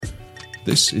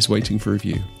This is Waiting for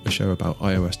Review, a show about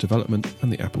iOS development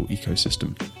and the Apple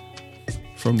ecosystem.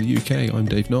 From the UK, I'm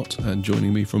Dave Knott, and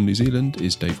joining me from New Zealand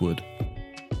is Dave Wood.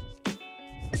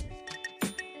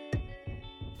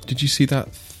 Did you see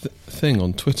that thing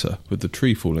on Twitter with the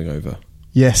tree falling over?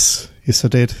 Yes, I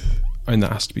did. I mean,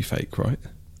 that has to be fake, right?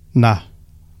 Nah,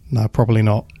 probably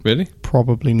not. Really?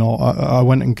 Probably not. I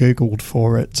went and Googled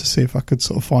for it to see if I could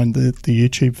sort of find the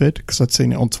YouTube vid, because I'd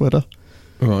seen it on Twitter.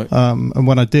 Right. And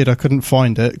when I did, I couldn't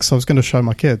find it, because I was going to show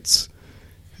my kids.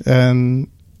 And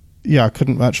yeah, I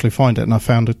couldn't actually find it, and I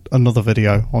found another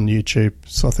video on YouTube,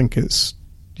 so I think it's,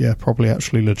 probably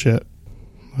actually legit.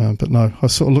 But no, I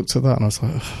sort of looked at that and I was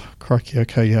like, oh, crikey,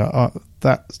 okay,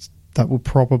 that would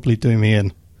probably do me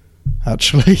in,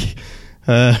 actually.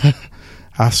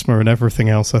 Asthma and everything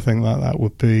else, I think that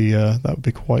would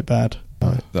be quite bad.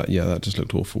 That just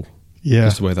looked awful. Yeah.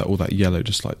 Just the way that all that yellow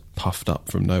just like puffed up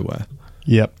from nowhere.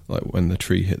 Yep. Like when the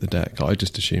tree hit the deck. I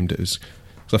just assumed it was...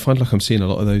 Because I find like I'm seeing a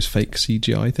lot of those fake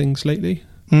CGI things lately.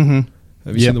 Mm-hmm.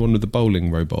 Have you seen the one with the bowling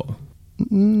robot?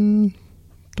 Don't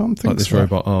think so. Like this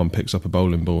robot arm picks up a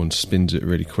bowling ball and spins it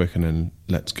really quick and then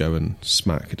lets go and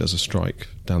smack, it does a strike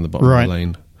down the bottom of the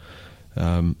lane.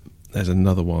 There's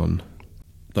another one,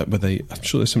 like where I'm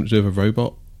sure there's something to do with a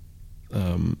robot,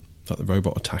 like the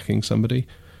robot attacking somebody.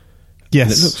 Yes.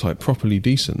 And it looks like properly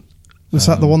decent. Was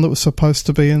that the one that was supposed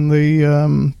to be in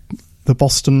the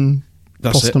Boston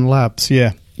labs?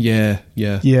 Yeah. Yeah.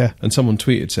 And someone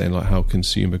tweeted saying like how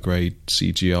consumer grade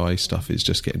CGI stuff is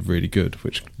just getting really good,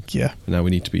 which now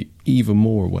we need to be even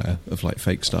more aware of like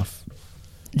fake stuff.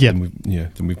 Yeah.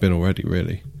 Than we've been already,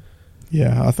 really.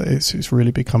 Yeah, I think it's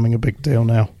really becoming a big deal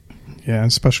now. Yeah,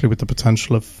 especially with the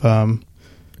potential of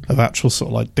actual sort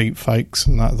of like deep fakes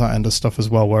and that end of stuff as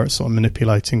well, where it's sort of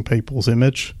manipulating people's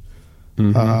image.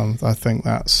 Mm-hmm. I think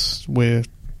it's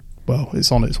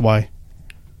on its way.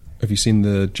 Have you seen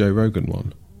the Joe Rogan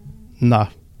one? No.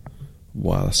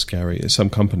 Wow, that's scary. It's some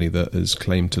company that has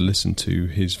claimed to listen to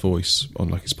his voice on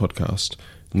like his podcast,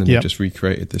 and then they just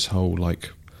recreated this whole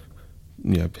like,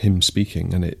 him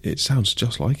speaking, and it sounds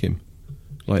just like him.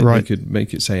 Like they could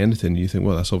make it say anything, and you think,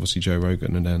 well, that's obviously Joe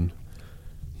Rogan, and then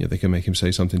they can make him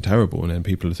say something terrible, and then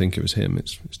people will think it was him.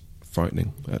 It's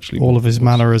frightening, actually. All of his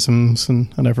mannerisms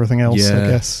and everything else, I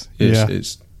guess.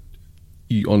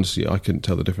 Honestly, I couldn't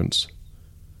tell the difference.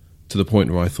 To the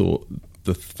point where I thought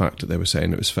the fact that they were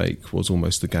saying it was fake was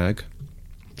almost the gag.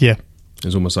 Yeah. It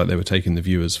was almost like they were taking the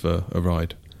viewers for a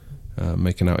ride,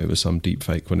 making out it was some deep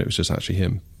fake when it was just actually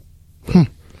him.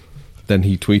 Then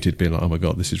he tweeted being like, oh my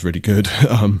God, this is really good.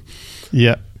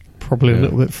 Probably a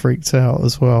little bit freaked out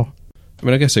as well. I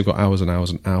mean, I guess they've got hours and hours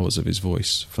and hours of his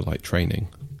voice for like training,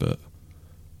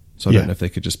 so I don't know if they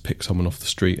could just pick someone off the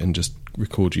street and just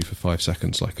record you for 5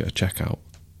 seconds like at a checkout,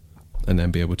 and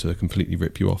then be able to completely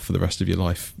rip you off for the rest of your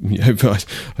life. But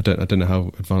I don't know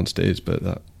how advanced it is, but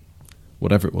that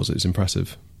whatever it was, it's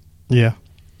impressive. Yeah,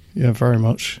 very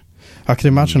much. I can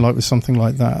imagine like with something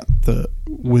like that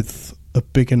with a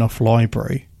big enough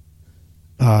library,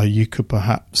 you could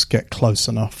perhaps get close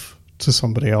enough to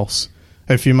somebody else.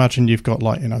 If you imagine you've got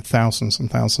like thousands and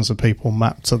thousands of people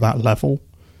mapped to that level,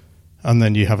 and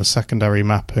then you have a secondary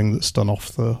mapping that's done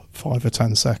off the 5 or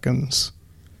 10 seconds.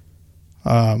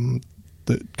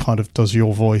 That kind of does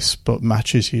your voice but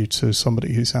matches you to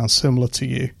somebody who sounds similar to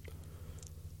you.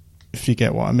 If you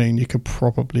get what I mean, you could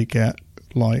probably get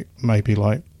maybe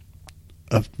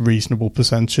a reasonable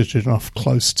percentage enough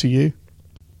close to you.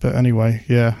 But anyway,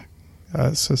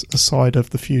 it's a side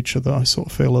of the future that I sort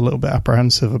of feel a little bit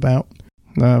apprehensive about.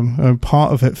 And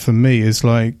part of it for me is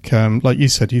like you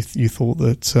said, you thought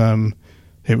that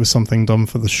it was something done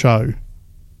for the show,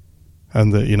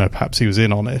 and that perhaps he was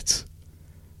in on it.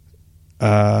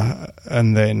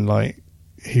 And then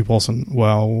he wasn't.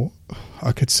 Well,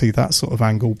 I could see that sort of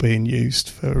angle being used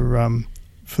for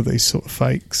these sort of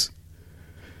fakes.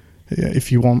 Yeah, if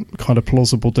you want kind of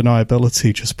plausible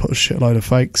deniability, just put a shitload of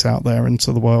fakes out there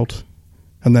into the world,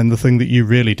 and then the thing that you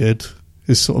really did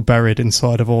is sort of buried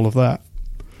inside of all of that.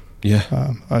 Yeah,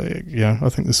 I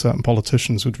think there's certain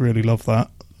politicians would really love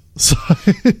that. So.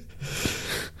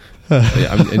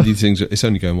 And these things, it's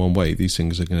only going one way. These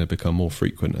things are going to become more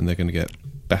frequent, and they're going to get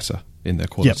better in their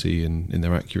quality and in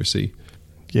their accuracy.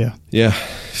 Yeah.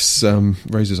 It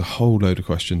raises a whole load of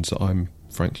questions that I'm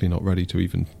frankly not ready to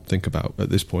even think about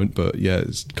at this point. But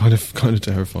it's kind of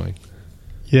terrifying.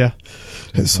 Yeah,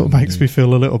 it sort of makes me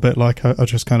feel a little bit like I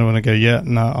just kind of want to go.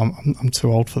 No, I'm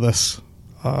too old for this.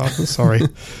 Sorry,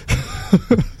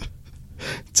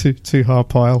 too hard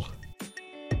pile.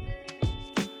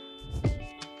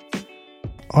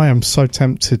 I am so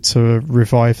tempted to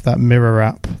revive that Mirror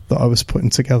app that I was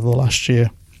putting together last year.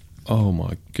 Oh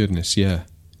my goodness, yeah.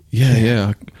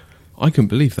 I couldn't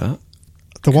believe that.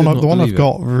 The one I've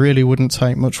got really wouldn't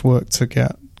take much work to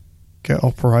get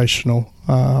operational.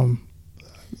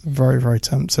 Very, very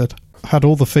tempted. Had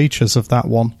all the features of that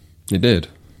one. It did?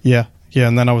 Yeah,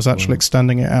 and then I was actually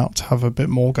extending it out to have a bit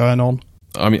more going on.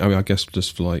 I mean, I guess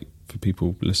just for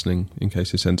people listening, in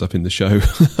case this ends up in the show,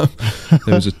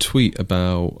 there was a tweet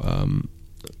about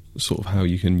sort of how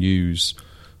you can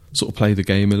play the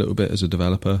game a little bit as a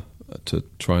developer to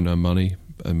try and earn money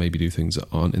and maybe do things that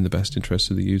aren't in the best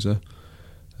interest of the user.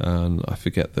 And I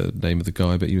forget the name of the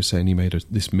guy, but he was saying he made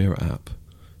this mirror app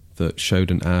that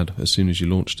showed an ad as soon as you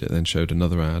launched it, then showed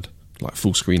another ad, like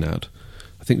full screen ad.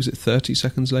 I think, was it 30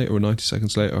 seconds later or 90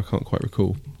 seconds later? I can't quite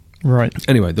recall. Right.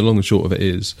 Anyway, the long and short of it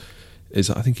is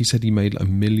I think he said he made $1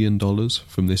 million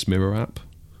from this mirror app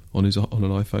on an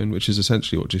iPhone, which is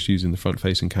essentially just using the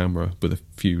front-facing camera with a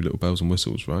few little bells and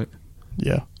whistles, right?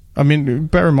 Yeah. I mean,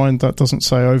 bear in mind that doesn't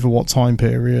say over what time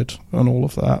period and all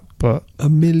of that, but $1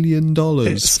 million.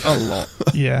 It's a lot.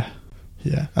 Yeah.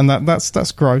 And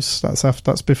that's gross.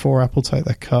 That's before Apple take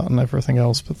their cut and everything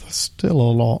else, but that's still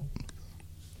a lot.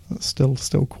 That's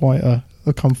still quite a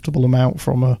comfortable amount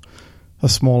from a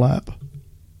small app.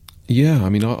 Yeah, I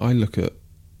mean, I look at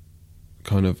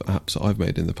kind of apps that I've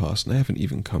made in the past, and they haven't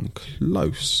even come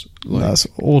close. That's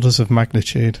orders of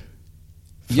magnitude.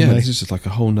 Yeah, this is just like a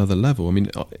whole nother level. I mean,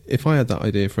 if I had that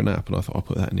idea for an app and I thought I'll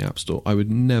put that in the App Store, I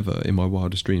would never, in my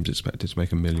wildest dreams, expect it to make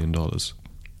 $1 million.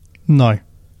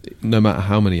 No matter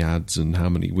how many ads and how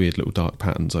many weird little dark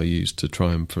patterns I use to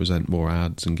try and present more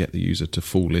ads and get the user to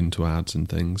fall into ads and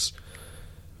things.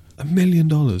 $1 million.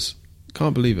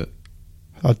 Can't believe it.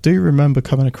 I do remember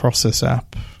coming across this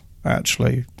app,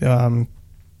 actually,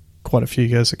 quite a few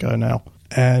years ago now.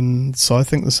 And so I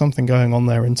think there's something going on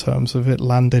there in terms of it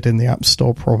landed in the App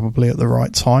Store probably at the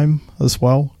right time as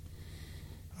well.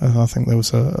 I think there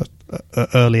was a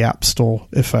early App Store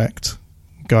effect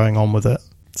going on with it.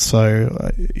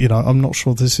 So, I'm not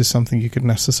sure this is something you could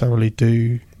necessarily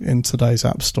do in today's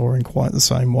App Store in quite the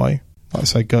same way. Like I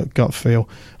say, gut feel.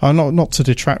 Not to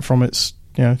detract from its,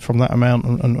 from that amount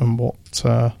and what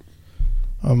the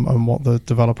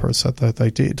developer has said that they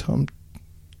did. I'm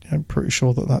pretty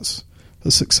sure that's a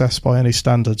success by any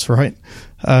standards, right?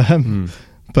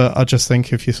 But I just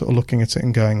think if you're sort of looking at it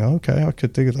and going, okay, I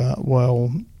could do that,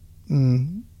 well,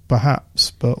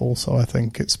 perhaps, but also I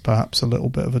think it's perhaps a little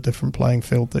bit of a different playing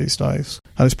field these days.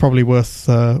 And it's probably worth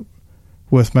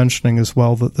mentioning as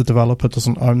well that the developer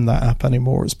doesn't own that app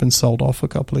anymore. It's been sold off a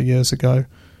couple of years ago.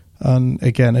 And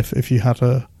again, if you had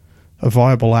a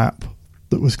viable app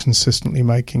that was consistently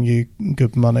making you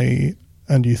good money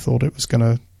and you thought it was going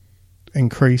to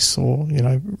increase or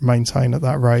maintain at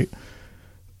that rate,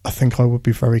 I think I would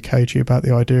be very cagey about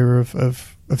the idea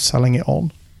of selling it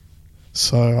on.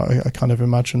 So I kind of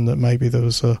imagine that maybe there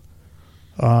was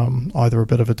either a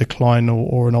bit of a decline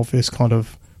or an obvious kind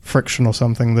of friction or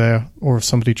something there, or if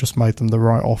somebody just made them the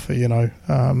right offer,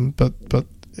 but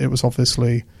it was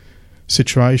obviously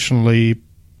situationally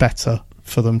better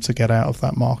for them to get out of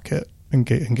that market and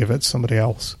give it to somebody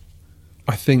else.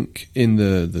 I think in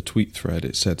the tweet thread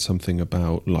it said something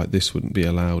about like this wouldn't be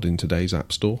allowed in today's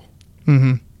App Store.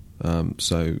 Mm-hmm.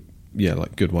 So yeah,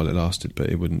 like good while it lasted, but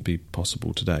it wouldn't be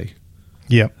possible today.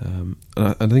 Yeah. And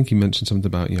I think he mentioned something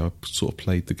about, I sort of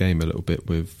played the game a little bit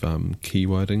with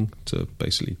keywording to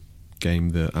basically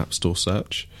game the App Store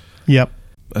search. Yep.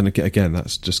 And again,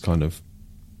 that's just kind of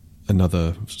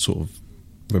another sort of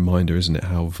reminder, isn't it,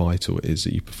 how vital it is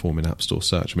that you perform in App Store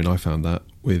search. I mean, I found that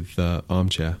with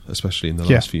Armchair, especially in the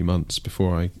last few months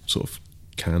before I sort of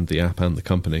canned the app and the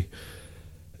company.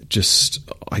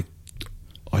 I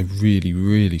really,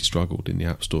 really struggled in the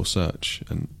App Store search,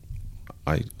 and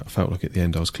I felt like at the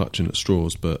end I was clutching at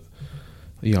straws, but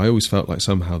I always felt like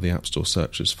somehow the App Store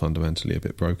search is fundamentally a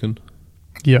bit broken.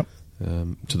 Yeah.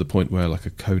 To the point where like a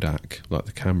Kodak, like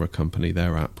the camera company,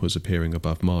 their app was appearing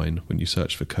above mine when you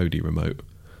search for Kodi remote,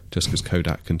 just because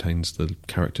Kodak contains the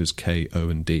characters K, O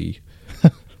and D.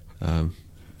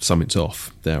 Something's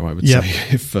off there, I would say,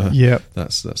 if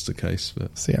that's the case.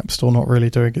 But it's the App Store not really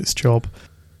doing its job.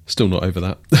 Still not over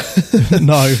that.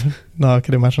 No, I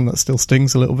can imagine that still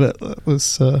stings a little bit. That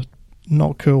was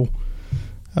not cool.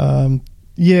 I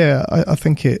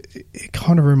think it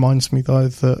kind of reminds me though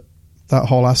that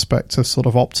whole aspect of sort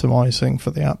of optimizing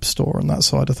for the App Store and that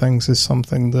side of things is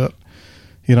something that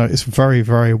is very,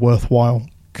 very worthwhile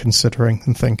considering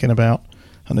and thinking about,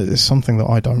 and it is something that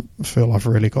I don't feel I've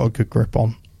really got a good grip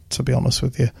on, to be honest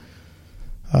with you.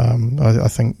 I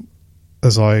think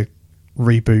as I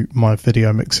reboot my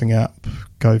video mixing app,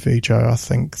 GoVJ, I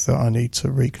think that I need to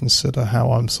reconsider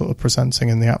how I'm sort of presenting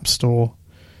in the App Store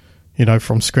you know,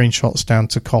 from screenshots down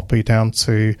to copy, down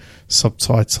to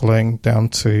subtitling, down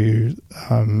to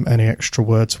any extra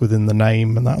words within the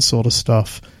name and that sort of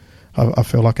stuff. I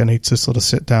feel like I need to sort of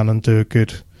sit down and do a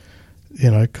good,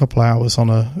 you know, couple hours on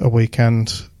a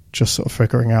weekend, just sort of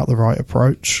figuring out the right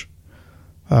approach.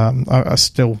 I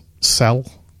still sell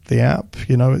the app,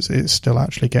 you know, it's still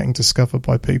actually getting discovered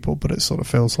by people, but it sort of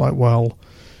feels like, well,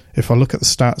 if I look at the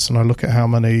stats and I look at how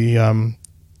many,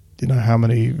 you know, how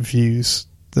many views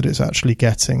that it's actually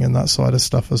getting and that side of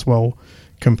stuff as well,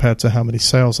 compared to how many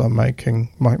sales I'm making,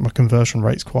 my conversion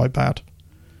rate's quite bad.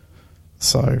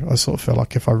 So I sort of feel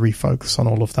like if I refocus on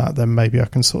all of that, then maybe I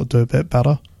can sort of do a bit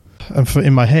better. And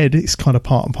in my head, it's kind of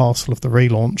part and parcel of the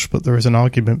relaunch, but there is an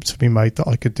argument to be made that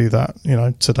I could do that, you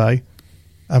know, today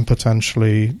and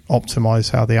potentially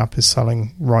optimize how the app is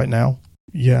selling right now.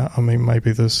 Yeah, I mean,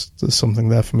 maybe there's something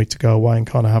there for me to go away and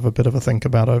kind of have a bit of a think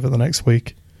about over the next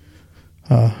week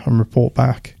and report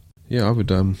back. Yeah, I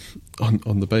would, on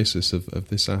the basis of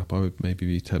this app, I would maybe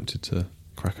be tempted to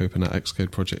crack open that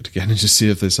Xcode project again and just see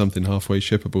if there's something halfway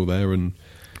shippable there and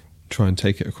try and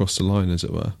take it across the line, as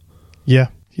it were. Yeah,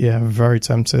 very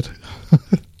tempted.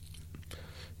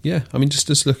 Yeah, I mean,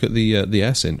 just look at the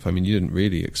AirSynth. I mean, you didn't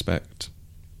really expect,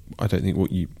 I don't think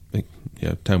what you,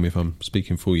 tell me if I'm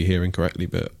speaking for you here incorrectly,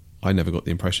 but I never got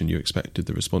the impression you expected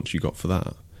the response you got for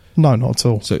that. No, not at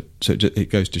all. So it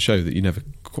goes to show that you never,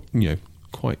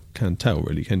 quite can tell,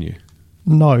 really, can you?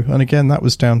 No, and again, that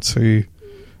was down to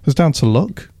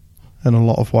luck in a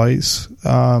lot of ways,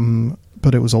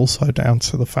 but it was also down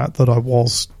to the fact that I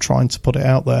was trying to put it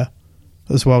out there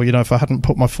as well. You know, if I hadn't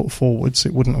put my foot forwards,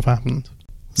 it wouldn't have happened.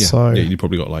 Yeah, so, you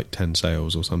probably got like 10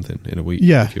 sales or something in a week.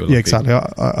 Yeah, if you were lucky. Exactly.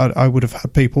 I would have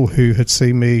had people who had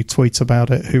seen me tweet about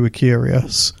it who were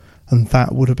curious, and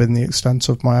that would have been the extent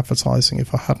of my advertising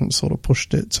if I hadn't sort of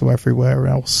pushed it to everywhere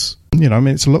else. You know, I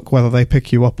mean, it's a look whether they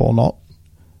pick you up or not,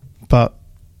 but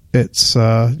it's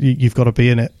you've got to be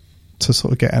in it to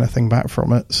sort of get anything back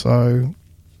from it. So,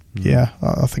 yeah,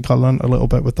 I think I learned a little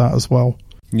bit with that as well.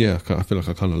 Yeah, I feel like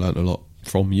I kind of learned a lot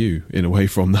from you in a way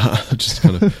from that. Just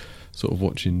kind of sort of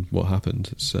watching what happened.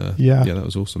 It's yeah, that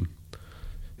was awesome.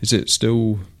 Is it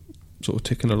still sort of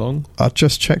ticking along? I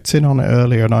just checked in on it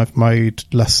earlier, and I've made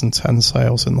less than 10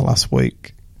 sales in the last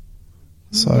week.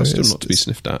 So that's still not to be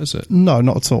sniffed at, is it? No,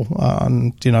 not at all.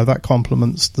 And you know, that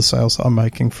complements the sales that I'm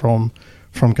making from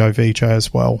GoVJ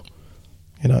as well.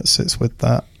 You know, it sits with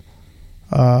that.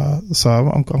 So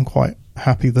I'm quite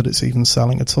happy that it's even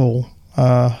selling at all.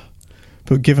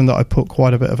 But given that I put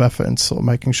quite a bit of effort into sort of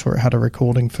making sure it had a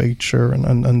recording feature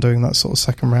and doing that sort of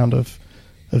second round of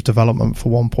development for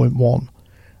 1.1,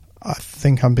 I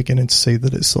think I'm beginning to see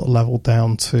that it's sort of leveled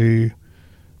down to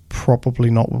probably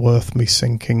not worth me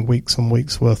sinking weeks and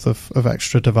weeks worth of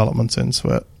extra development into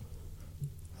it.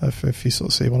 If you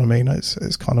sort of see what I mean,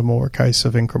 it's kind of more a case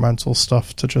of incremental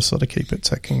stuff to just sort of keep it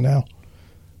ticking now.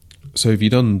 So have you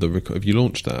done have you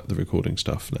launched the recording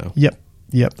stuff now?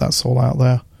 Yep, that's all out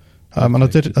there. And I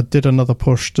did another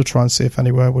push to try and see if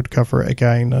anywhere would cover it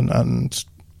again, and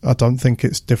I don't think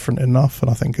it's different enough,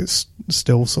 and I think it's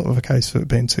still sort of a case of it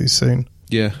being too soon.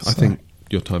 Yeah, so I think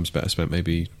your time's better spent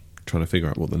maybe trying to figure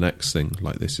out what the next thing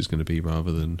like this is going to be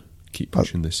rather than keep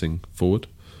pushing this thing forward.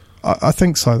 I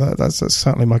think so. That's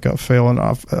certainly my gut feel, and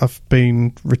I've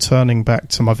been returning back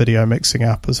to my video mixing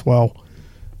app as well,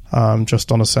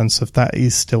 just on a sense of that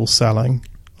is still selling.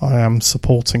 I am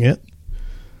supporting it.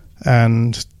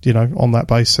 And, you know, on that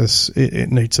basis, it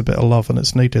needs a bit of love, and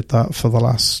it's needed that for the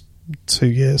last 2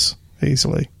 years,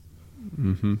 easily.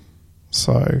 Mm-hmm.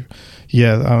 So,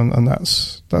 yeah, and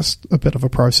that's a bit of a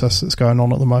process that's going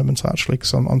on at the moment, actually,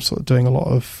 because I'm sort of doing a lot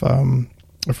of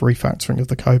refactoring of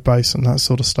the code base and that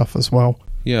sort of stuff as well.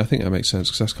 Yeah, I think that makes sense,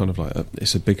 because that's kind of like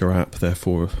it's a bigger app,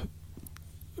 therefore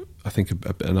I think an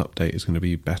update is going to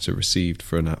be better received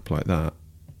for an app like that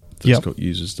that's got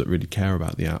users that really care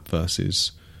about the app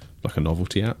versus like a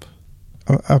novelty app.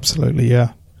 Oh, absolutely,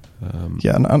 yeah.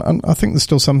 And I think there's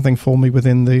still something for me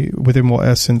within what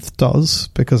AirSynth does,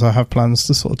 because I have plans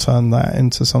to sort of turn that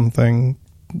into something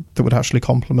that would actually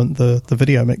complement the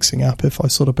video mixing app. If I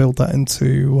sort of build that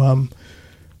into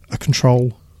a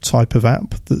control type of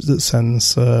app that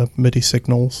sends MIDI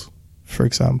signals, for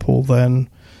example, then,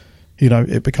 you know,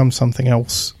 it becomes something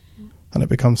else, and it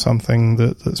becomes something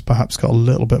that's perhaps got a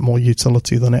little bit more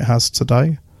utility than it has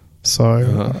today.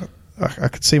 So I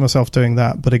could see myself doing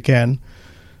that, but again,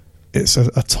 it's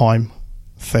a time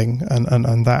thing,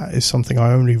 and that is something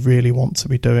I only really want to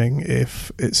be doing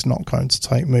if it's not going to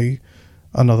take me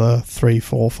another 3,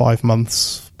 4, 5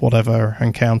 months, whatever,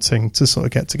 and counting, to sort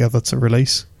of get together to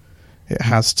release. It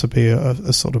has to be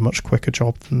a sort of much quicker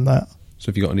job than that. So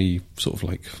have you got any sort of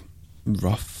like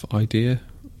rough idea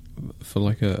for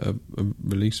like a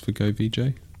release for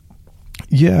GoVJ?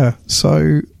 Yeah,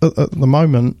 so at the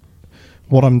moment,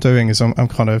 what I'm doing is I'm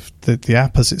kind of, the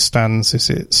app as it stands is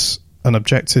it's an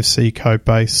Objective-C code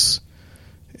base.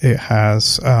 It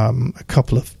has a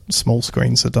couple of small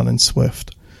screens that are done in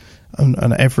Swift,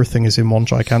 and everything is in one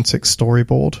gigantic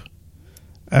storyboard.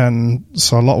 And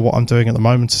so a lot of what I'm doing at the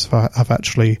moment is I've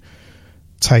actually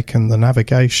taken the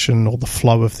navigation or the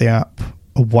flow of the app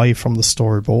away from the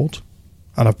storyboard,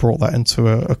 and I've brought that into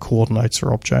a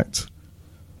coordinator object,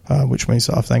 which means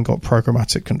that I've then got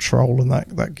programmatic control, and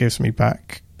that gives me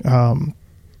back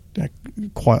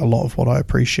quite a lot of what I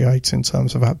appreciate in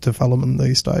terms of app development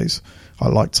these days. I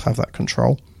like to have that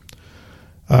control.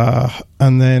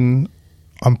 And then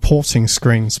I'm porting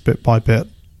screens bit by bit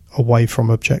away from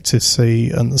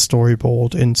Objective-C and the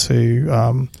storyboard into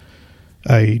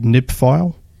a nib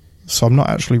file. So I'm not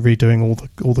actually redoing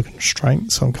all the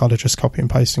constraints. I'm kind of just copy and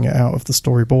pasting it out of the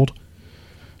storyboard,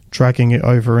 dragging it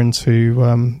over into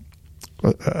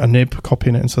a nib,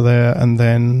 copying it into there, and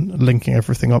then linking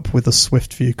everything up with a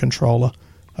Swift View controller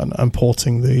and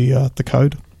porting the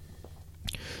code.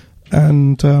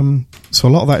 And so a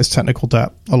lot of that is technical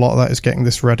debt. A lot of that is getting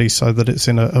this ready so that it's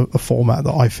in a format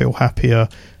that I feel happier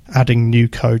adding new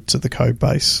code to the code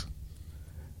base.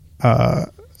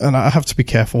 And I have to be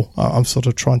careful. I'm sort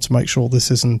of trying to make sure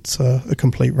this isn't a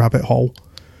complete rabbit hole.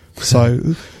 So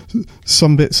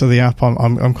some bits of the app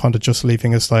I'm kind of just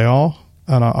leaving as they are,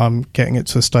 and I'm getting it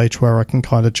to a stage where I can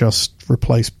kind of just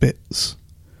replace bits.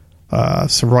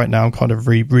 So right now I'm kind of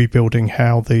rebuilding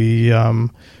how the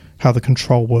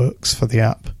control works for the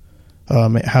app.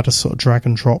 It had a sort of drag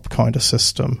and drop kind of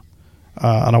system,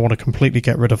 and I want to completely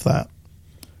get rid of that.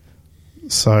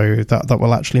 So that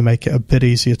will actually make it a bit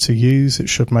easier to use. It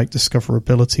should make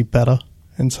discoverability better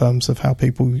in terms of how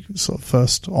people sort of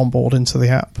first onboard into the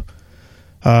app.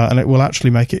 And it will actually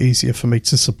make it easier for me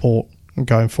to support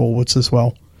going forwards as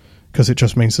well, because it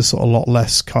just means there's sort of a lot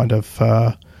less kind of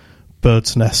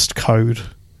bird's nest code,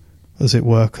 as it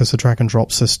were, because the drag and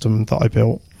drop system that I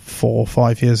built 4 or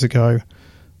 5 years ago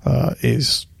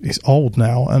is old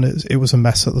now, and it was a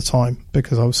mess at the time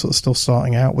because I was sort of still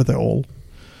starting out with it all.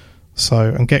 So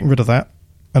I'm getting rid of that,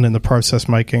 and in the process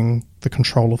making the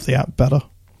control of the app better.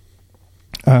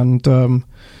 And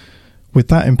with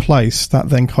that in place, that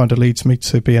then kind of leads me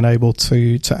to being able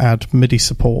to add MIDI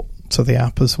support to the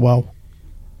app as well.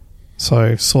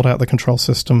 So sort out the control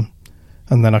system,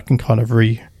 and then I can kind of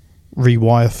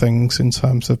rewire things in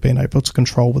terms of being able to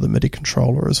control with a MIDI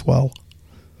controller as well.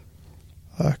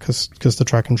 Because the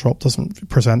drag and drop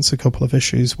presents a couple of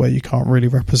issues where you can't really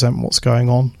represent what's going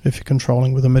on if you're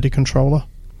controlling with a MIDI controller.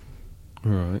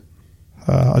 Right.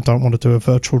 I don't want to do a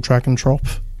virtual drag and drop.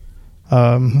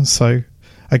 So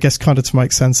I guess kind of to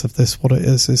make sense of this, what it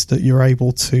is that you're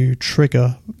able to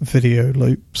trigger video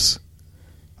loops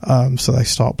so they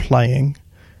start playing,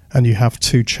 and you have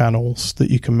 2 channels that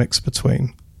you can mix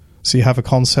between. So you have a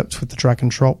concept with the drag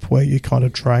and drop where you kind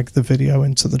of drag the video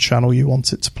into the channel you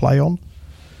want it to play on.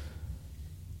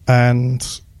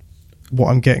 And what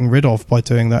I'm getting rid of by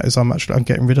doing that is I'm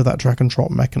getting rid of that drag and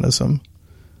drop mechanism,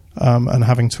 and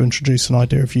having to introduce an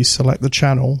idea of you select the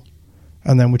channel,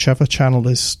 and then whichever channel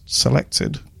is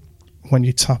selected, when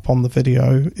you tap on the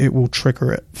video, it will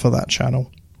trigger it for that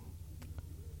channel.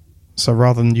 So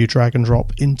rather than you drag and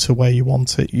drop into where you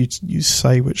want it, you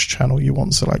say which channel you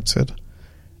want selected,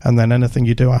 and then anything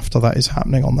you do after that is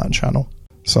happening on that channel.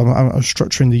 So I'm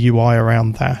structuring the UI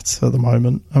around that at the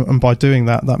moment, and by doing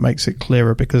that makes it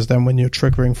clearer, because then when you're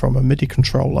triggering from a MIDI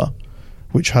controller,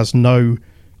 which has no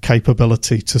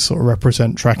capability to sort of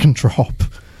represent drag and drop,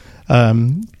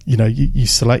 you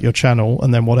select your channel,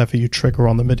 and then whatever you trigger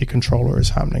on the MIDI controller is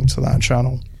happening to that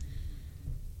channel.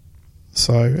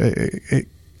 So it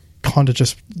kind of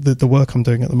just, the work I'm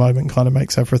doing at the moment kind of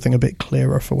makes everything a bit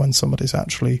clearer for when somebody's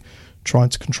actually trying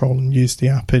to control and use the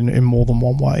app in more than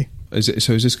one way. Is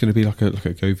this going to be like a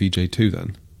GoVJ2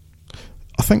 then?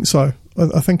 I think so.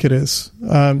 I think it is.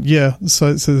 Yeah.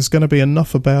 So there's going to be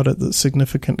enough about it that's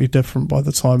significantly different by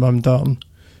the time I'm done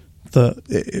that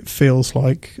it feels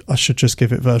like I should just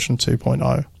give it version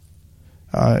 2.0.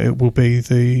 It will be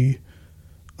the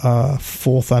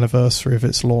 4th anniversary of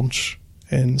its launch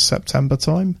in September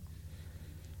time.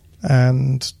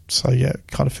 And so, yeah, it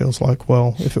kind of feels like,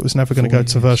 well, if it was never going to go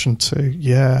to version 2,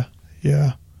 yeah.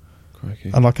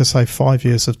 Crikey. And like I say, 5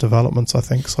 years of development, I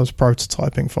think, because I was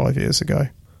prototyping 5 years ago.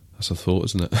 That's a thought,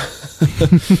 isn't it?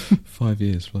 5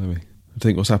 years, blimey. I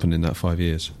think what's happened in that 5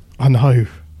 years. I know.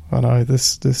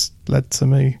 This led to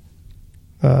me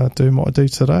doing what I do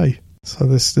today. So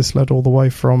this led all the way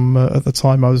from, at the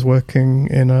time I was working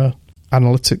in a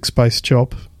analytics-based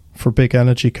job for a big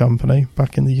energy company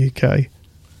back in the UK,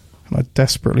 and I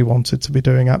desperately wanted to be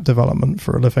doing app development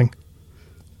for a living.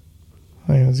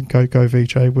 Go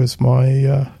VJ was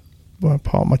my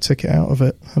part of my ticket out of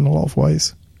it in a lot of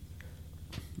ways.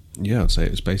 Yeah, I'd say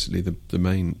it was basically the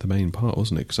main part,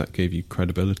 wasn't it? Because that gave you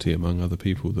credibility among other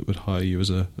people that would hire you as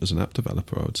an app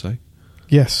developer, I would say.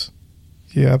 Yes,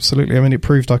 yeah, absolutely. I mean, it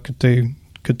proved I could do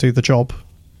the job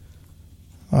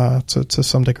to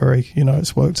some degree. You know,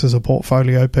 it's worked as a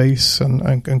portfolio piece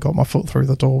and got my foot through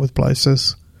the door with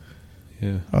places.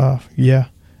 Yeah. Yeah.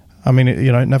 I mean,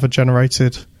 it never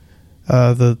generated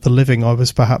the living I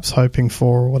was perhaps hoping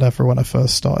for or whatever when I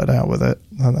first started out with it,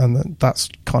 and that's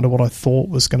kind of what I thought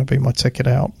was going to be my ticket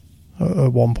out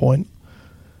at one point.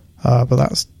 But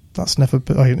that's never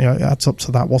been, it adds up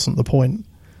to that wasn't the point.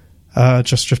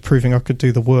 Just proving I could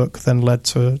do the work then led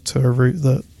to a route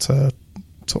that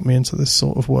took me into this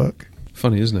sort of work.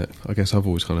 Funny, isn't it? I guess I've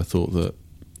always kind of thought that,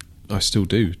 I still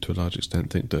do to a large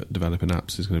extent, think that developing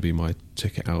apps is going to be my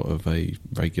ticket out of a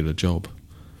regular job.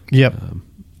 Yep.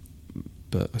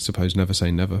 But I suppose never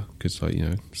say never, because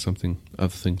other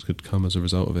things could come as a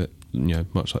result of it,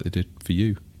 much like they did for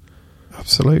you.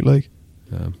 Absolutely.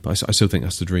 But I still think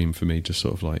that's the dream for me, just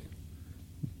sort of like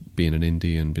being an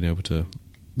indie and being able to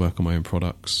work on my own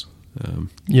products.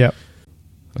 Yeah.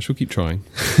 I shall keep trying.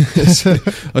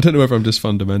 I don't know whether I'm just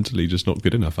fundamentally just not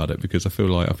good enough at it, because I feel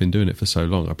like I've been doing it for so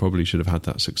long. I probably should have had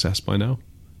that success by now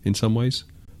in some ways.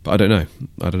 But I don't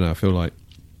know. I feel like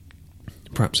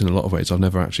perhaps in a lot of ways I've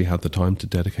never actually had the time to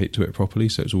dedicate to it properly,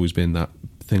 so it's always been that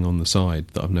thing on the side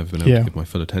that I've never been able to give my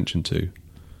full attention to,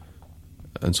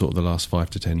 and sort of the last 5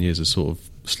 to 10 years has sort of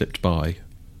slipped by.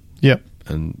 Yep.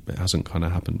 And it hasn't kind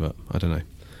of happened, but I don't know.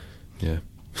 Yeah.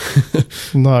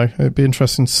 No, it'd be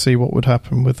interesting to see what would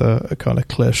happen with a kind of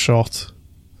clear shot,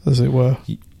 as it were.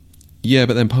 Yeah,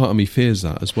 but then part of me fears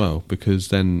that as well, because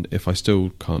then if I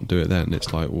still can't do it, then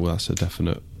it's like, well, that's a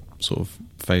definite sort of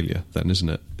failure then, isn't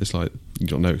it? It's like, you've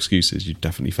got no excuses, you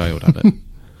definitely failed at it.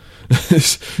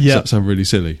 Does that sound really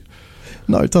silly?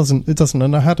 No, it doesn't,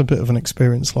 and I had a bit of an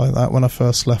experience like that when I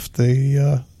first left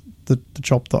the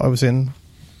job that I was in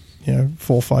 4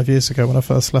 or 5 years ago. When I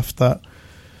first left that,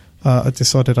 I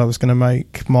decided I was going to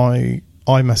make my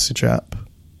iMessage app,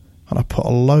 and I put a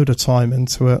load of time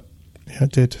into it.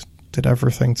 Did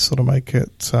everything to sort of make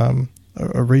it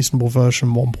a reasonable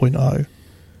version 1.0.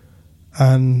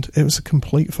 And it was a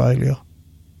complete failure,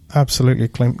 absolutely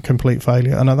complete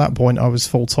failure. And at that point, I was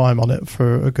full time on it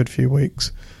for a good few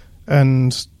weeks,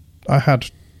 and I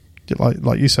had,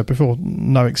 like you said before,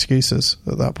 no excuses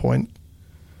at that point.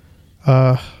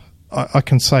 I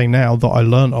can say now that I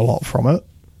learned a lot from it,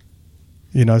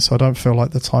 so I don't feel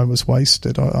like the time was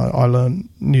wasted. I learned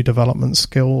new development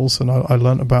skills, and I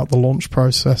learned about the launch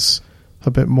process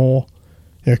a bit more.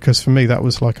 Because for me, that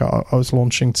was like I was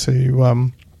launching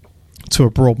to a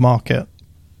broad market,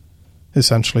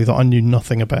 essentially, that I knew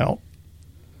nothing about.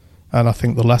 And I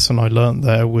think the lesson I learned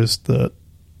there was that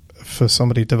for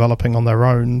somebody developing on their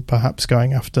own, perhaps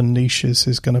going after niches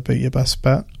is going to be your best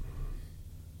bet.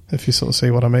 If you sort of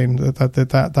see what I mean.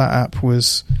 That app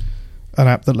was an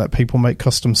app that let people make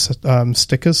custom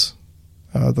stickers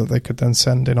that they could then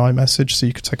send in iMessage, so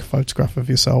you could take a photograph of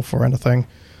yourself or anything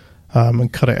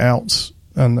and cut it out,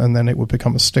 and then it would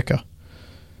become a sticker.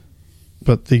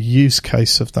 But the use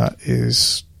case of that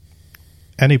is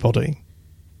anybody,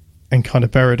 and kind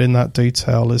of buried in that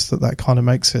detail is that kind of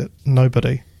makes it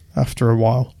nobody after a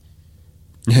while.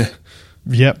 Yeah.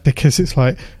 Yeah, because it's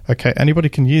like, okay, anybody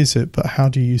can use it, but how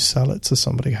do you sell it to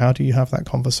somebody? How do you have that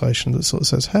conversation that sort of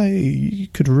says, hey, you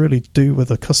could really do with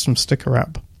a custom sticker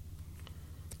app?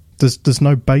 There's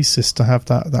no basis to have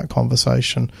that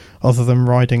conversation other than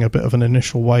riding a bit of an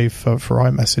initial wave for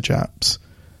iMessage apps,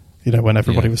 when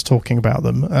everybody was talking about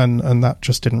them, and that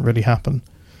just didn't really happen.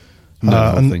 No,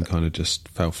 the whole thing kind of just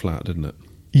fell flat, didn't it?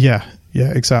 Yeah,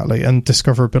 exactly. And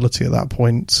discoverability at that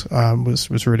point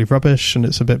was really rubbish, and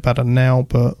it's a bit better now,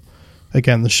 but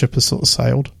again, the ship has sort of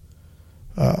sailed.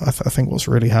 I think what's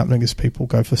really happening is people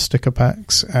go for sticker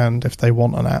packs, and if they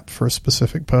want an app for a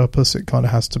specific purpose, it kind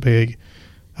of has to be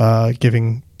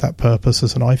giving that purpose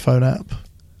as an iPhone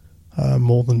app,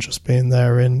 more than just being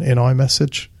there in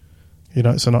iMessage.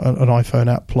 It's an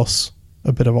iPhone app plus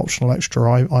a bit of optional extra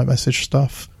iMessage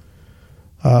stuff.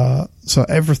 So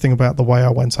everything about the way I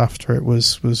went after it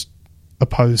was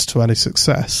opposed to any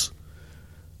success.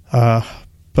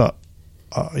 But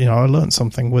I learned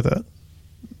something with it.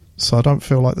 So I don't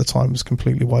feel like the time was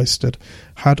completely wasted.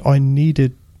 Had I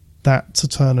needed that to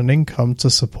turn an income to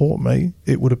support me,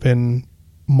 it would have been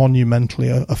monumentally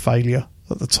a failure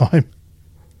at the time.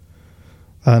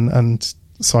 And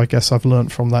So I guess I've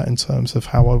learnt from that in terms of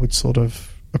how I would sort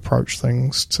of approach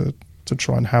things to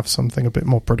try and have something a bit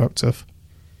more productive.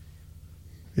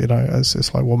 You know, as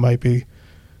it's like, well, maybe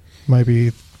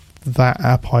that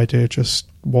app idea just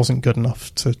wasn't good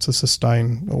enough to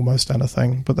sustain almost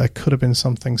anything, but there could have been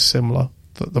something similar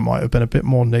that might have been a bit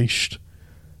more niched,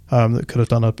 that could have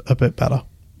done a bit better.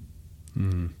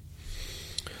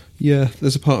 Yeah,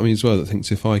 there's a part of me as well that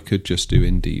thinks if I could just do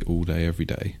indie all day, every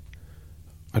day,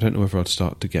 I don't know whether I'd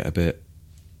start to get a bit,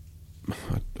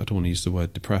 I don't want to use the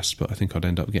word depressed, but I think I'd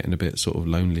end up getting a bit sort of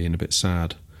lonely and a bit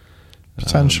sad.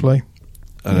 Potentially.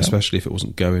 And especially if it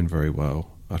wasn't going very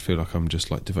well, I feel like I'm just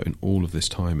like devoting all of this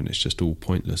time and it's just all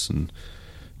pointless, and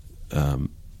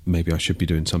maybe I should be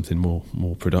doing something more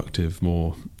productive,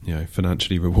 more, you know,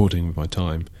 financially rewarding with my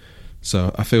time.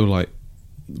 So I feel like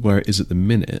where it is at the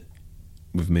minute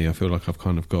with me, I feel like I've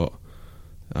kind of got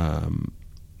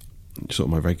sort of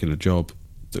my regular job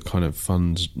that kind of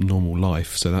funds normal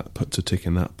life, so that puts a tick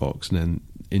in that box. And then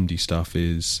indie stuff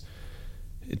is,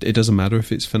 it doesn't matter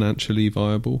if it's financially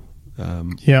viable,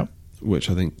 which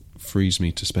I think frees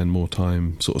me to spend more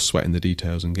time sort of sweating the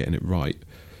details and getting it right.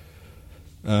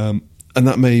 And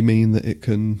that may mean that it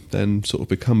can then sort of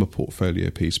become a portfolio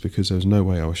piece, because there was no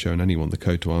way I was showing anyone the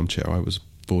Code to Armchair. I was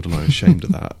borderline ashamed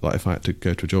of that. Like, if I had to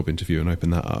go to a job interview and open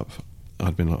that up,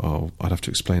 I'd been like, I'd have to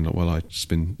explain, like, well,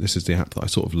 this is the app that I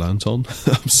sort of learnt on.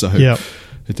 So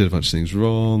it did a bunch of things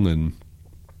wrong, and,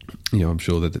 you know, I'm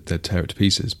sure that they'd tear it to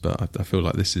pieces, but I feel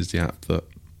like this is the app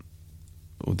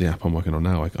or the app I'm working on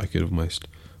now. I could almost,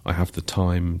 I have the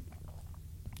time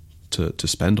to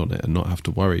spend on it and not have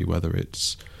to worry whether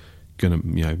it's going to,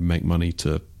 you know, make money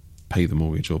to pay the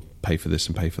mortgage or pay for this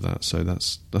and pay for that. So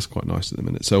that's quite nice at the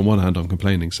minute. So on one hand, I'm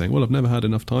complaining, saying, well, I've never had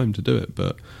enough time to do it,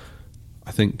 but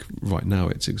I think right now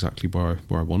it's exactly where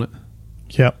I want it.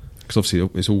 Yeah, because obviously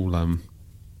it's all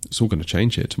going to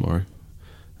change here tomorrow.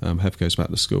 Hev goes back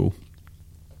to school,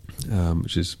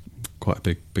 which is quite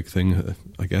a big thing,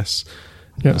 I guess.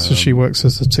 Yeah, so she works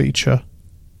as a teacher.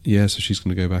 Yeah, so she's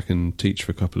going to go back and teach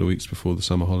for a couple of weeks before the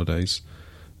summer holidays,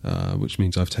 which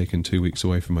means I've taken 2 weeks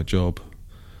away from my job,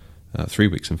 3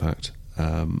 weeks in fact,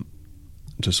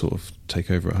 to sort of take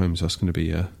over at home. So that's going to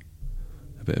be a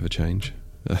bit of a change.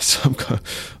 So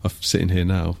I'm sitting here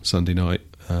now, Sunday night.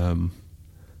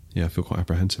 I feel quite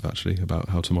apprehensive actually about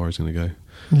how tomorrow's going to go.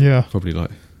 Yeah, probably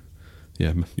like.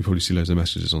 Yeah, you probably see loads of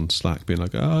messages on Slack being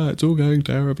like, it's all going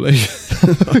terribly.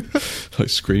 like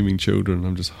screaming children.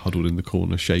 I'm just huddled in the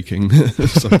corner shaking.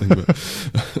 Something.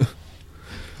 But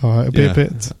all right, it'll be a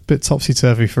bit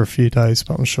topsy-turvy for a few days,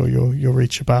 but I'm sure you'll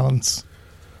reach a balance.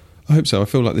 I hope so. I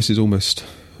feel like this is almost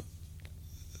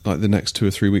like the next 2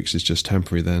 or 3 weeks is just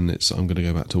temporary. Then I'm going to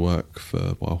go back to work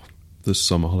for, well, the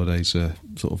summer holidays are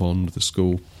sort of on with the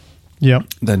school. Yeah.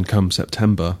 Then come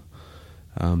September,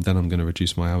 then I'm going to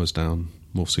reduce my hours down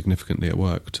more significantly at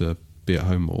work to be at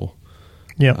home more.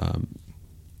 Yeah.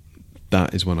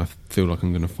 That is when I feel like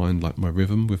I'm going to find like my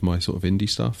rhythm with my sort of indie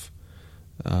stuff.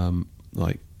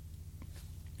 Like,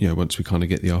 you know, once we kind of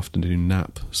get the afternoon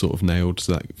nap sort of nailed,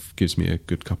 so that gives me a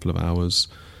good couple of hours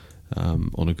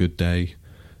on a good day.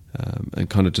 And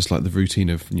kind of just like the routine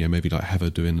of, you know, maybe like Heather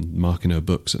marking her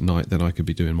books at night, then I could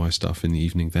be doing my stuff in the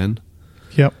evening then.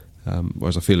 Yep.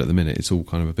 Whereas I feel at the minute it's all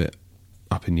kind of a bit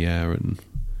up in the air, and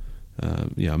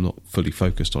I'm not fully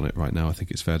focused on it right now, I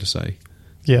think it's fair to say.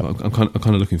 Yeah, I'm kind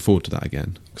of looking forward to that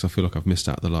again, because I feel like I've missed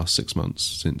out the last 6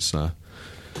 months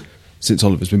since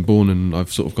Oliver's been born, and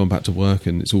I've sort of gone back to work,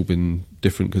 and it's all been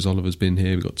different because Oliver's been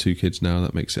here. We've got 2 kids now,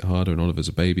 that makes it harder, and Oliver's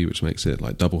a baby, which makes it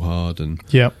like double hard. And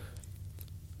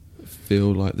I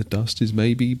feel like the dust is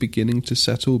maybe beginning to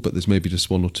settle, but there's maybe just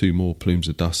 1 or 2 more plumes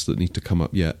of dust that need to come up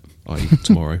yet, i.e.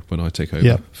 tomorrow when I take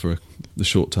over for the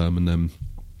short term, and then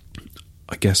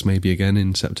I guess maybe again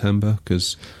in September,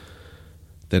 because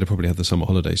they'd have probably had the summer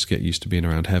holidays to get used to being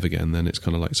around Hev again. Then it's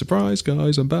kind of like, surprise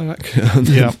guys, I'm back. And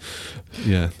then,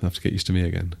 they have to get used to me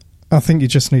again. I think you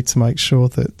just need to make sure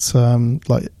that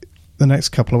like the next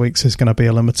couple of weeks is going to be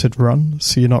a limited run,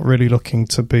 so you're not really looking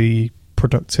to be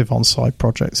productive on side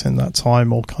projects in that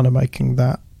time, or kind of making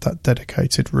that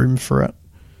dedicated room for it.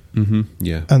 Mm-hmm.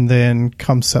 Yeah. And then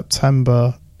come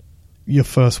September, your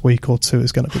first week or 2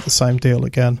 is going to be the same deal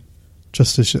again,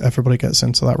 just as everybody gets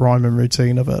into that rhyme and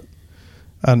routine of it.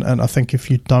 And I think if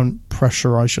you don't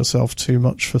pressurise yourself too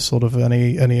much for sort of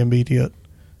any immediate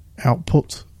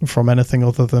output from anything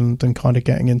other than kind of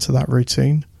getting into that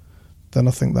routine, then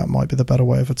I think that might be the better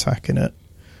way of attacking it.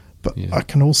 But I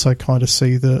can also kind of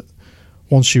see that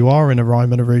once you are in a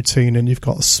rhyme and a routine and you've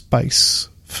got a space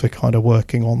for kind of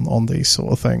working on these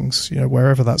sort of things, you know,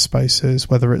 wherever that space is,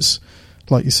 whether it's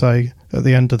like you say, at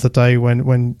the end of the day,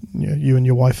 when you and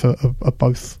your wife are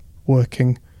both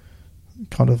working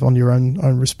kind of on your own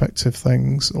respective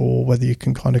things, or whether you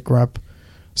can kind of grab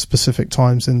specific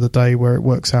times in the day where it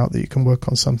works out that you can work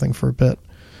on something for a bit.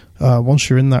 Once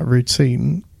you're in that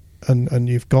routine and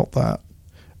you've got that,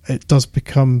 it does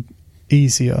become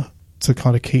easier to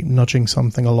kind of keep nudging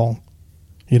something along.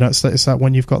 It's that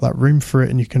when you've got that room for it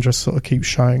and you can just sort of keep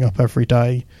showing up every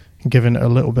day and giving it a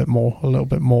little bit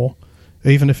more,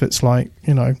 even if it's like,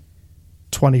 20%,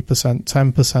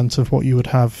 10% of what you would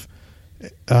have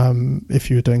if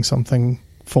you were doing something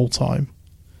full time,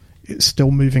 it's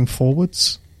still moving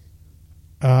forwards.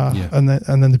 And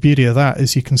then the beauty of that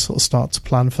is you can sort of start to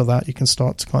plan for that. You can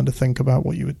start to kind of think about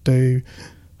what you would do.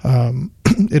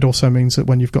 It also means that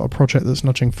when you've got a project that's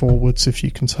nudging forwards, if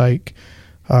you can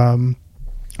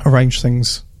arrange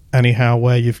things anyhow,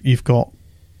 where you've got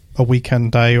a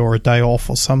weekend day or a day off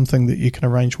or something that you can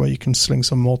arrange where you can sling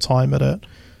some more time at it,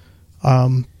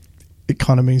 it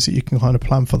kind of means that you can kind of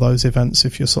plan for those events.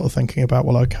 If you're sort of thinking about,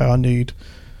 well, okay, I need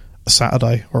a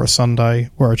Saturday or a Sunday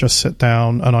where I just sit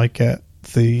down and I get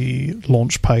the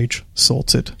launch page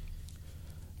sorted.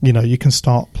 You can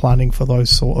start planning for those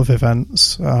sort of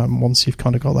events once you've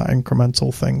kind of got that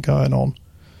incremental thing going on.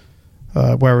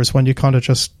 Whereas when you're kind of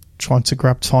just trying to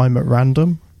grab time at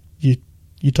random,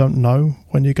 you don't know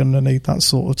when you're going to need that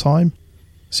sort of time,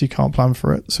 so you can't plan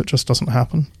for it, so it just doesn't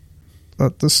happen.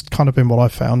 That's kind of been what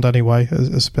I've found anyway,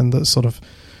 has been that sort of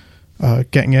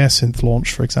getting AirSynth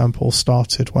launch, for example,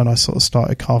 started when I sort of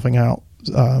started carving out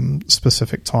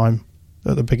specific time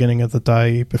at the beginning of the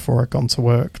day before I'd gone to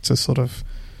work to sort of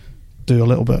do a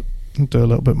little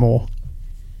bit more,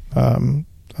 and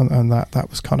that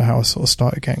was kind of how I sort of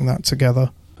started getting that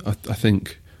together. I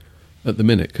think at the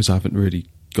minute, because I haven't really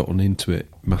gotten into it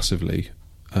massively,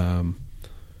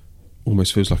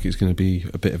 almost feels like it's going to be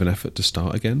a bit of an effort to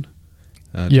start again,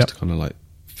 just to kind of like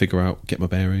figure out, get my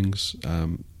bearings.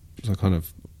 So I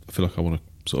feel like I want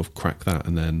to sort of crack that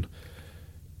and then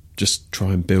just try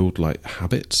and build like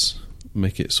habits,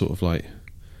 make it sort of like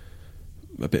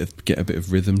get a bit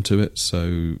of rhythm to it.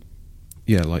 So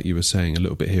yeah, like you were saying, a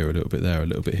little bit here, a little bit there, a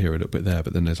little bit here, a little bit there,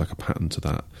 but then there's like a pattern to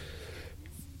that.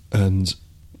 And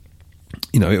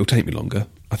it'll take me longer.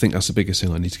 I think that's the biggest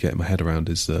thing I need to get my head around,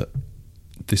 is that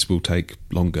this will take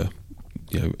longer.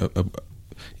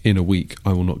 In a week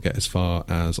I will not get as far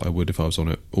as I would if I was on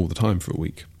it all the time for a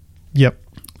week. Yep.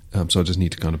 So I just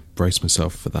need to kind of brace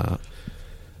myself for that.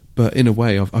 But in a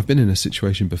way, I've been in a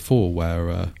situation before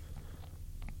where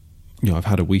I've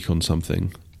had a week on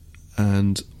something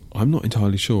and I'm not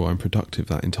entirely sure I'm productive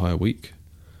that entire week.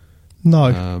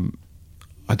 No.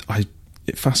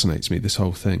 It fascinates me, this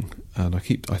whole thing, and I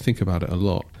think about it a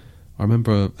lot. I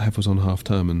remember Hev was on half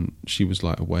term and she was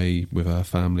like away with her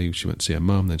family. She went to see her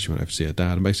mum, then she went over to see her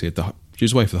dad, and basically she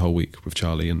was away for the whole week with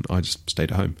Charlie, and I just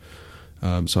stayed at home.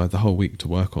 So I had the whole week to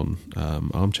work on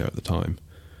Armchair at the time.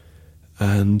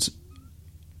 And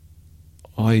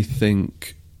I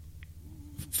think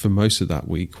for most of that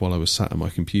week, while I was sat at my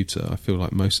computer, I feel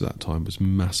like most of that time was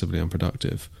massively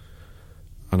unproductive.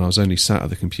 And I was only sat at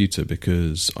the computer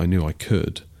because I knew I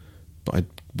could, but I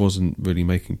wasn't really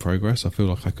making progress. I feel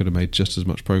like I could have made just as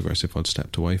much progress if I'd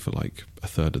stepped away for like a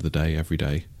third of the day every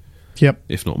day. Yep.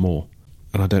 If not more.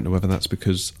 And I don't know whether that's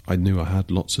because I knew I had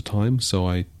lots of time, so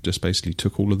I just basically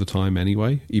took all of the time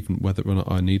anyway, even whether or not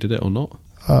I needed it or not.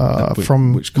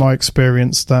 From my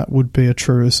experience, that would be a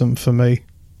truism for me.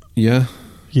 Yeah?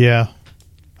 Yeah.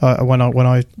 When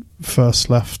I first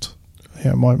left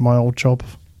my old job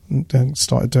and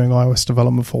started doing iOS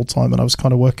development full time, and I was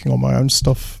kind of working on my own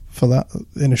stuff for that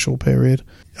initial period,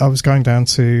 I was going down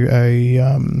to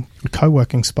a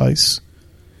co-working space,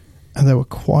 and there were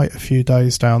quite a few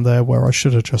days down there where I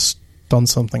should have just done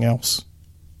something else.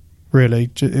 Really,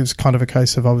 it was kind of a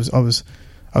case of I was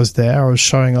there, I was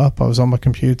showing up, I was on my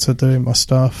computer doing my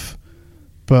stuff,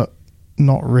 but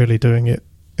not really doing it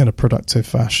in a productive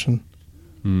fashion.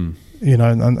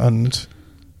 And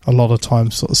a lot of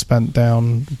time sort of spent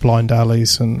down blind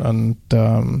alleys and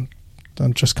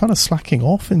just kind of slacking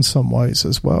off in some ways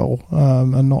as well,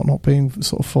 and not being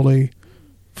sort of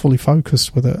fully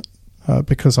focused with it,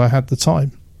 because I had the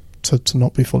time to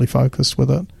not be fully focused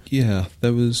with it. Yeah,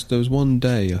 there was one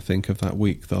day, I think, of that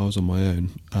week that I was on my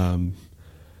own,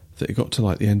 that it got to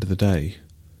like the end of the day,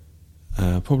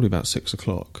 probably about 6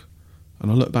 o'clock,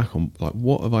 and I look back on like,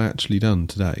 what have I actually done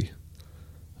today?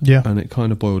 Yeah. And it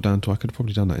kind of boiled down to I could have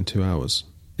probably done that in 2 hours.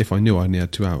 If I knew I only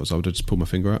had 2 hours, I would have just pulled my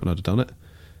finger out and I'd have done it.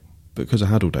 But because I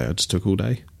had all day, I just took all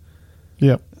day.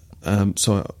 Yeah.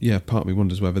 So, part of me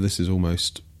wonders whether this is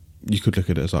almost... You could look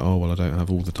at it as like, oh, well, I don't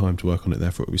have all the time to work on it,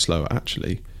 therefore it'll be slower.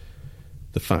 Actually,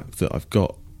 the fact that I've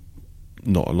got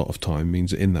not a lot of time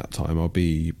means that in that time I'll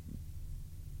be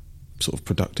sort of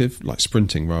productive, like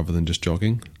sprinting rather than just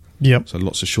jogging. Yep. So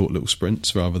lots of short little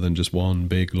sprints rather than just one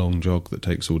big long jog that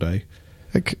takes all day.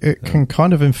 It can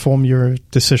kind of inform your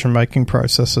decision-making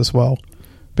process as well,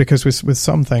 because with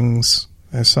some things,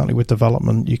 certainly with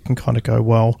development, you can kind of go,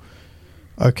 well,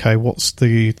 okay, what's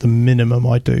the minimum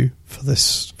I do for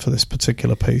this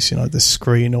particular piece? This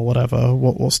screen or whatever.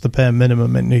 What's the bare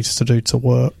minimum it needs to do to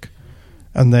work?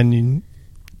 And then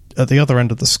at the other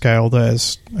end of the scale,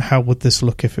 there's how would this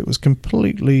look if it was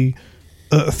completely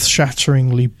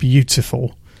earth-shatteringly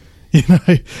beautiful?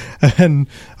 And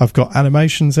I've got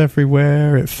animations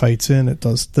everywhere, it fades in, it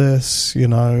does this,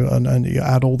 and you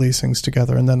add all these things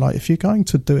together, and then like if you're going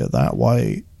to do it that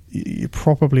way, you're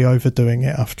probably overdoing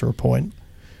it after a point.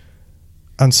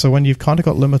 And so when you've kind of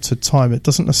got limited time, it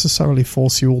doesn't necessarily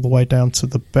force you all the way down to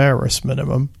the barest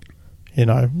minimum,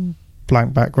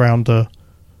 blank background, a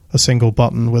single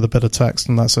button with a bit of text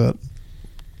and that's it,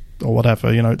 or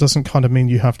whatever. It doesn't kind of mean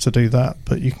you have to do that,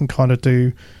 but you can kind of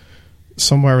do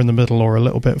somewhere in the middle or a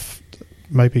little bit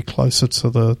maybe closer to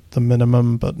the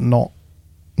minimum, but not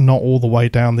all the way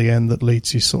down the end that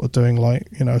leads you sort of doing like,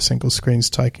 a single screen's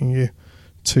taking you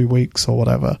 2 weeks or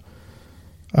whatever.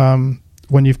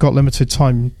 When you've got limited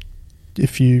time,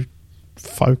 if you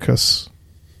focus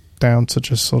down to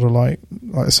just sort of like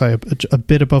I say, a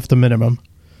bit above the minimum,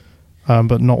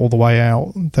 but not all the way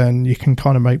out, then you can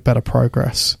kind of make better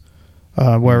progress.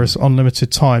 Whereas on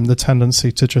limited time, the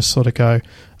tendency to just sort of go,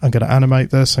 I'm going to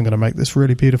animate this, I'm going to make this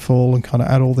really beautiful and kind of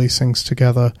add all these things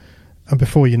together. And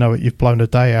before you know it, you've blown a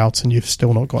day out and you've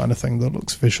still not got anything that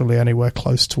looks visually anywhere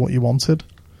close to what you wanted.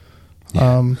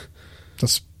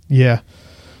 Yeah.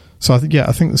 So I think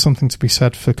there's something to be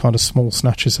said for kind of small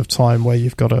snatches of time where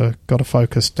you've got to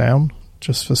focus down,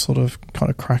 just for sort of kind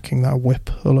of cracking that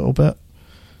whip a little bit.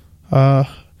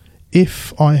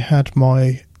 If I had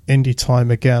my indie time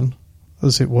again,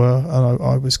 as it were, and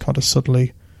I was kind of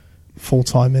suddenly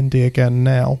full-time indie again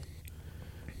now,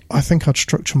 I think I'd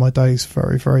structure my days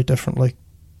very, very differently.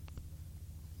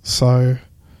 So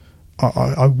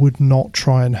I would not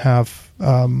try and have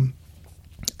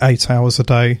 8 hours a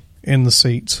day in the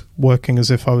seat working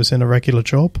as if I was in a regular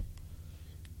job.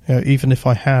 Even if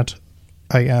I had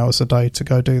 8 hours a day to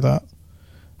go do that,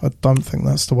 I don't think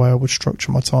that's the way I would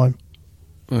structure my time.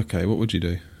 Okay, what would you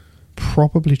do?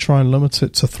 Probably try and limit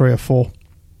it to 3 or 4.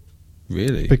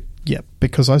 Really?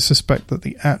 Because I suspect that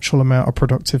the actual amount of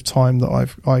productive time that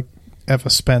I ever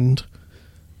spend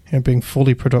being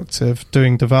fully productive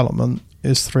doing development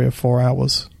is 3 or 4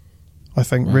 hours. I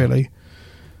think. Wow. Really,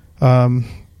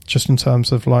 just in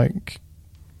terms of like,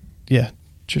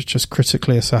 just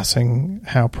critically assessing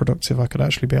how productive I could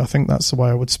actually be. I think that's the way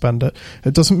I would spend it.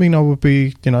 It doesn't mean I would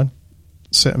be,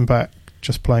 sitting back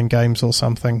just playing games or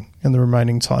something in the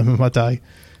remaining time of my day.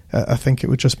 I think it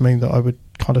would just mean that I would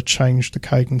kind of change the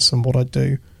cadence and what I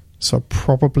do. So I'd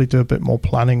probably do a bit more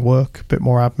planning work, a bit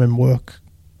more admin work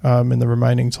in the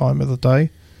remaining time of the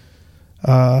day.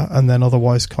 And then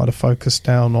otherwise kind of focus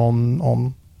down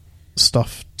on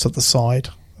stuff to the side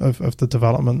of the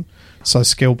development. So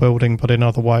skill building, but in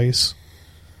other ways.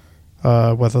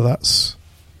 Whether that's,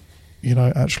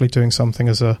 actually doing something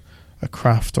as a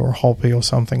craft or a hobby or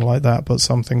something like that, but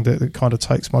something that kind of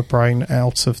takes my brain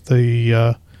out of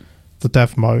the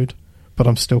dev mode, but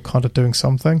I'm still kind of doing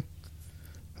something.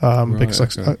 Because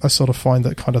okay. I sort of find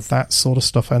that kind of that sort of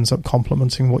stuff ends up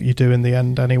complementing what you do in the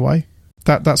end anyway.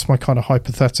 That's my kind of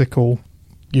hypothetical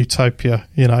utopia,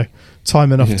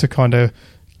 time enough to kind of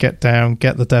get down,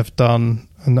 get the dev done,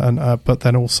 and but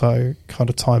then also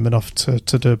kind of time enough to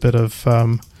do a bit of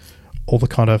all the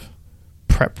kind of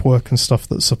prep work and stuff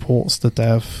that supports the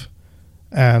dev,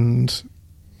 and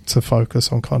to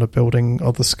focus on kind of building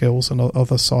other skills and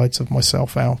other sides of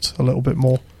myself out a little bit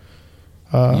more.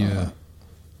 That's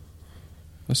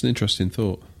an interesting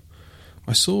thought.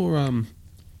 I saw a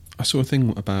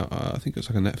thing about I think it's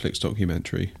like a Netflix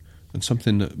documentary, and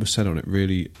something that was said on it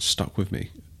really stuck with me,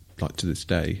 like to this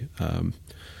day.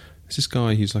 There's this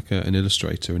guy, he's like an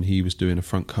illustrator, and he was doing a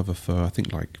front cover for I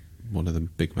think like one of the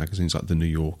big magazines like the New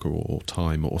Yorker or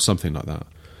Time or something like that.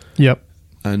 Yep.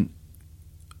 And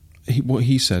what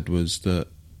he said was that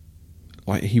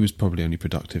like he was probably only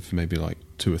productive for maybe like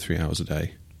 2 or 3 hours a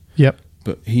day. Yep.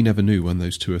 But he never knew when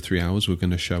those 2 or 3 hours were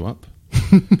going to show up.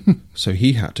 So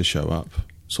he had to show up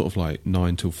sort of like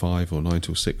 9 till 5 or 9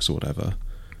 till 6 or whatever,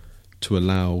 to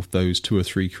allow those 2 or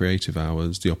 3 creative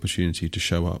hours the opportunity to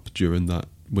show up during that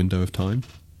window of time.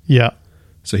 Yeah.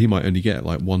 So he might only get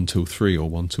like 1 till 3 or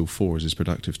 1 till 4 as his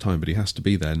productive time, but he has to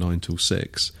be there 9 till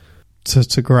 6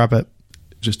 to grab it.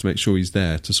 just to make sure he's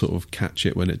there to sort of catch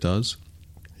it when it does.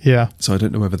 Yeah. So I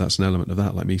don't know whether that's an element of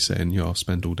that, like me saying, I'll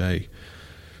spend all day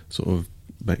sort of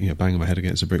banging my head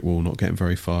against a brick wall, not getting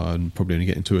very far, and probably only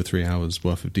getting 2 or 3 hours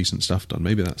worth of decent stuff done.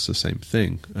 Maybe that's the same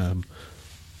thing.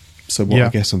 So what I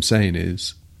guess I'm saying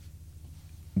is,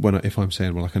 if I'm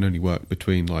saying, well, I can only work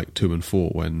between like 2 and 4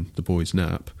 when the boys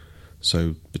nap,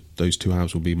 so those 2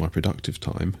 hours will be my productive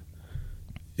time.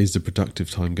 Is the productive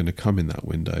time going to come in that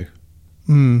window?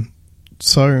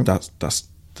 So that's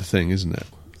the thing, isn't it?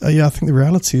 Yeah, I think the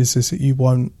reality is that you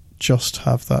won't just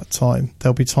have that time.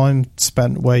 There'll be time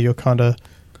spent where you're kind of,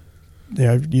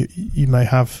 you may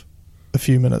have a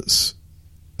few minutes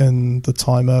in the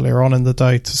time earlier on in the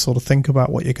day to sort of think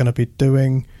about what you're going to be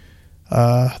doing.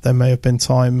 There may have been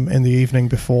time in the evening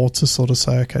before to sort of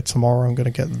say, okay, tomorrow I'm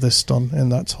going to get this done in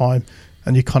that time.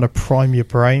 And you kind of prime your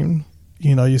brain.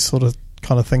 You're sort of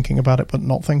kind of thinking about it, but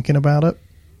not thinking about it.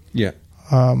 Yeah.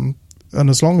 And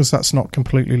as long as that's not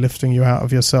completely lifting you out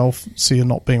of yourself, so you're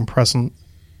not being present,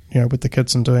 with the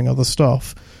kids and doing other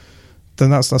stuff, then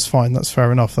that's fine. That's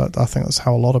fair enough. I think that's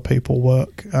how a lot of people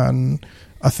work. And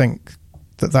I think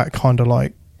that kind of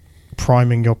like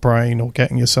priming your brain or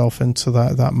getting yourself into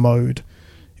that mode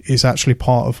is actually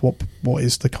part of what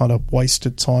is the kind of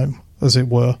wasted time, as it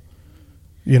were,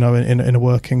 in a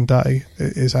working day.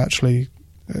 It is actually,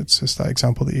 it's just that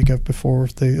example that you gave before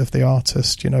of the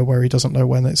artist, where he doesn't know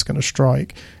when it's going to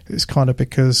strike. It's kind of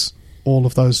because all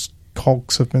of those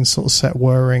cogs have been sort of set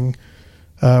whirring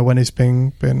when he's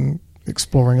been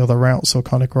exploring other routes or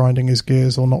kind of grinding his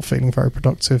gears or not feeling very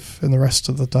productive in the rest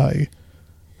of the day.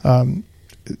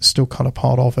 It's still kind of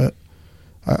part of it.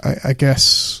 I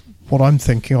guess what I'm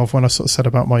thinking of when I sort of said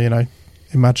about my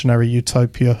imaginary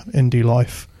utopia indie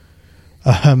life,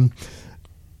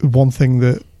 one thing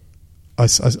that I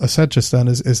said just then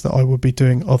is that I would be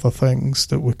doing other things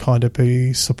that would kind of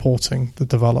be supporting the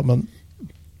development.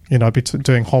 I'd be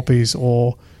doing hobbies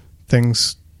or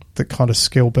things that kind of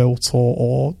skill built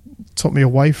or took me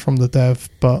away from the dev,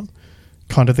 but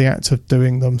kind of the act of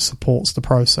doing them supports the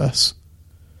process.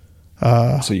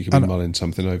 So you can be mulling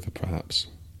something over, perhaps.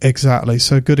 Exactly.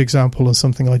 So a good example of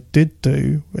something I did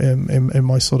do in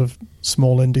my sort of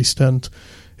small indie stint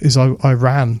is I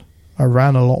ran a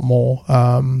lot more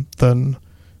than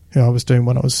I was doing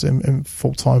when I was in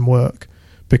full-time work,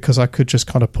 because I could just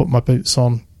kind of put my boots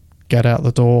on, get out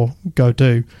the door, go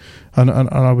do. And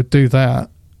I would do that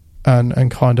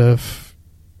and kind of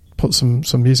put some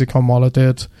music on while I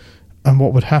did. And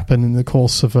what would happen in the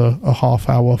course of a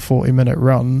half-hour, 40-minute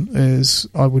run is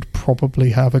I would probably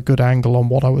have a good angle on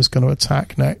what I was going to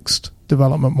attack next,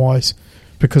 development-wise,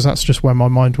 because that's just where my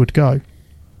mind would go.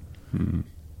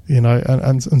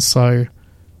 And so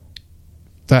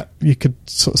that you could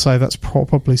sort of say that's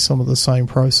probably some of the same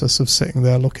process of sitting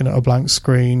there looking at a blank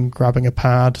screen, grabbing a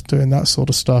pad, doing that sort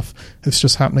of stuff. It's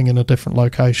just happening in a different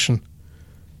location.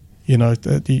 You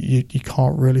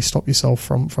can't really stop yourself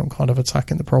from kind of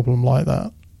attacking the problem like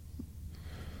that.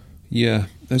 Yeah,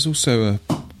 there's also a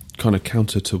kind of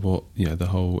counter to what, the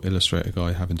whole Illustrator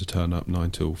guy having to turn up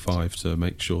 9 till 5 to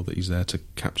make sure that he's there to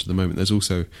capture the moment. There's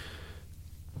also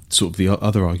sort of the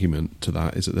other argument to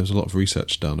that is that there's a lot of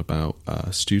research done about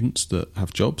students that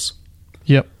have jobs.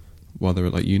 Yep. While they're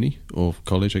at like uni or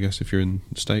college, I guess, if you're in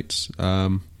the States.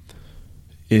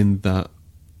 In that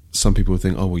some people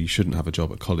think, oh, well, you shouldn't have a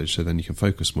job at college, so then you can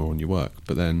focus more on your work.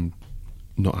 But then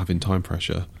not having time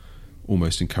pressure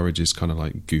almost encourages kind of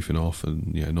like goofing off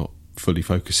and, not fully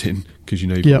focusing because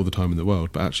you've got all the time in the world.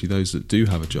 But actually those that do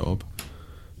have a job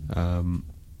and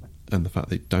the fact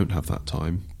they don't have that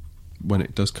time, when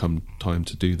it does come time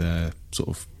to do their sort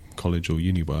of college or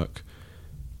uni work,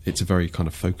 it's a very kind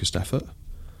of focused effort.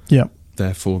 Yeah.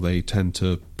 Therefore, they tend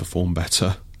to perform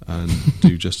better and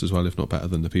do just as well, if not better,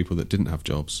 than the people that didn't have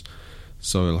jobs.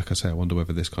 So, like I say, I wonder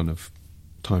whether this kind of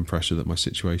time pressure that my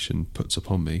situation puts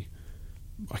upon me,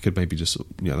 I could maybe just,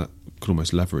 that could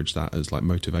almost leverage that as like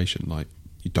motivation. Like,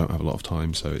 you don't have a lot of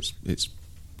time, so it's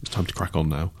time to crack on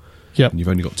now. Yeah. And you've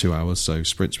only got 2 hours, so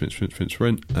sprint,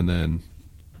 and then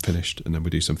finished, and then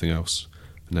we do something else,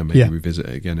 and then maybe revisit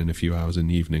it again in a few hours in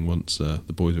the evening once the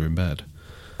boys are in bed.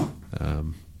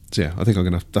 So yeah, I think I'm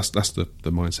gonna. That's the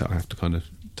mindset I have to kind of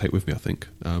take with me. I think,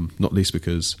 not least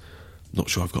because I'm not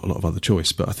sure I've got a lot of other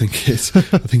choice, but I think it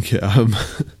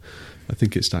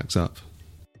stacks up.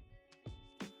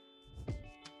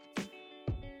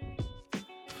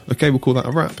 Okay, we'll call that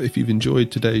a wrap. If you've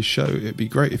enjoyed today's show, it'd be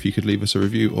great if you could leave us a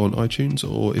review on iTunes,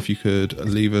 or if you could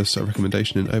leave us a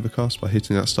recommendation in Overcast by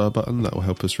hitting that star button. That will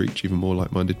help us reach even more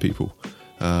like-minded people.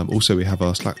 Also, we have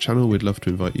our Slack channel. We'd love to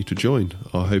invite you to join.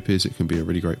 Our hope is it can be a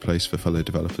really great place for fellow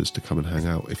developers to come and hang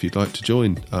out. If you'd like to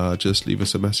join, just leave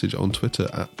us a message on Twitter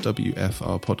at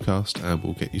WFR Podcast and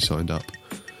we'll get you signed up.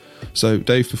 So,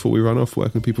 Dave, before we run off, where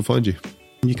can people find you?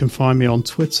 You can find me on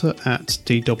Twitter at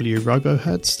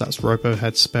DWRoboheads. That's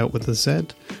Roboheads spelt with a Z.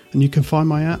 And you can find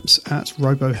my apps at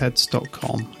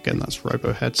roboheads.com. Again, that's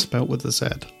Roboheads spelt with a Z.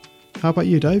 How about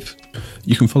you, Dave?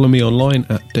 You can follow me online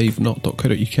at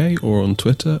davenot.co.uk or on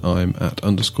Twitter, I'm at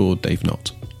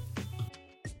 _DaveNot.